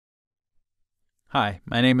Hi,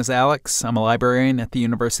 my name is Alex. I'm a librarian at the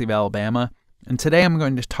University of Alabama, and today I'm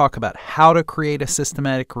going to talk about how to create a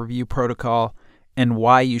systematic review protocol and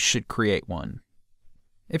why you should create one.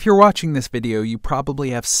 If you're watching this video, you probably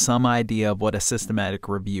have some idea of what a systematic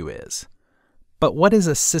review is. But what is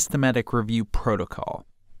a systematic review protocol?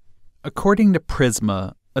 According to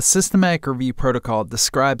Prisma, a systematic review protocol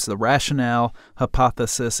describes the rationale,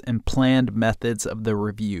 hypothesis, and planned methods of the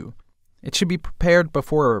review. It should be prepared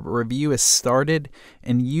before a review is started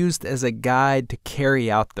and used as a guide to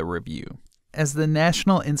carry out the review. As the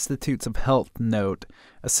National Institutes of Health note,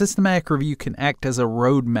 a systematic review can act as a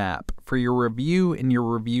roadmap for your review and your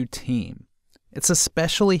review team. It's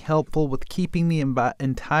especially helpful with keeping the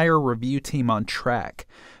entire review team on track,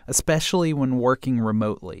 especially when working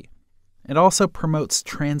remotely. It also promotes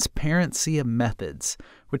transparency of methods,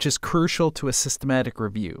 which is crucial to a systematic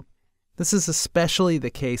review. This is especially the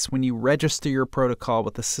case when you register your protocol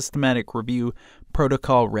with the Systematic Review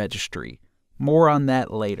Protocol Registry. More on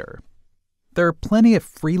that later. There are plenty of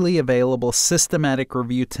freely available systematic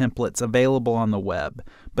review templates available on the web,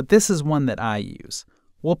 but this is one that I use.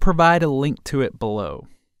 We'll provide a link to it below.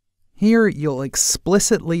 Here, you'll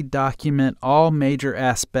explicitly document all major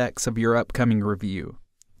aspects of your upcoming review.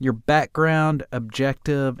 Your background,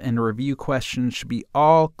 objective, and review questions should be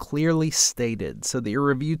all clearly stated so that your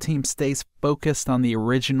review team stays focused on the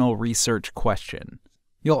original research question.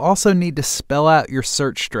 You'll also need to spell out your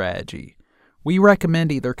search strategy. We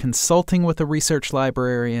recommend either consulting with a research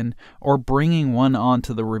librarian or bringing one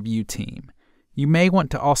onto the review team. You may want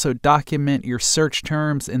to also document your search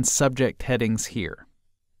terms and subject headings here.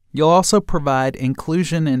 You'll also provide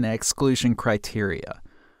inclusion and exclusion criteria.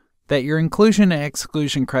 That your inclusion and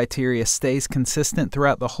exclusion criteria stays consistent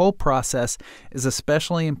throughout the whole process is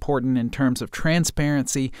especially important in terms of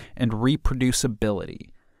transparency and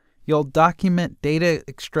reproducibility. You'll document data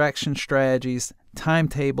extraction strategies,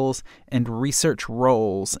 timetables, and research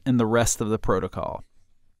roles in the rest of the protocol.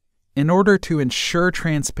 In order to ensure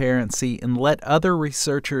transparency and let other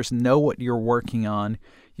researchers know what you're working on,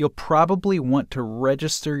 you'll probably want to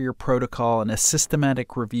register your protocol in a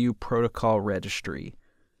systematic review protocol registry.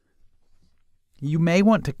 You may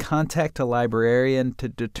want to contact a librarian to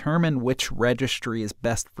determine which registry is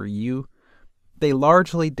best for you. They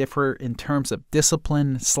largely differ in terms of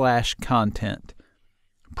discipline/content.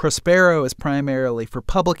 Prospero is primarily for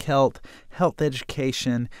public health, health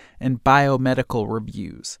education, and biomedical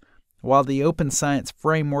reviews, while the Open Science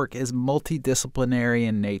Framework is multidisciplinary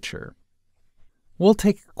in nature. We'll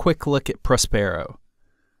take a quick look at Prospero.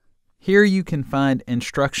 Here you can find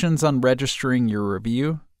instructions on registering your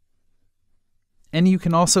review, and you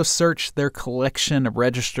can also search their collection of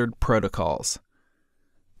registered protocols.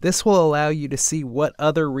 This will allow you to see what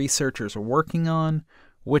other researchers are working on,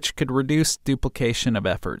 which could reduce duplication of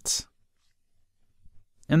efforts.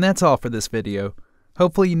 And that's all for this video.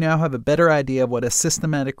 Hopefully you now have a better idea of what a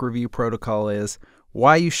systematic review protocol is,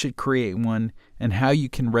 why you should create one, and how you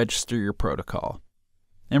can register your protocol.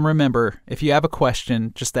 And remember, if you have a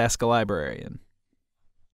question, just ask a librarian.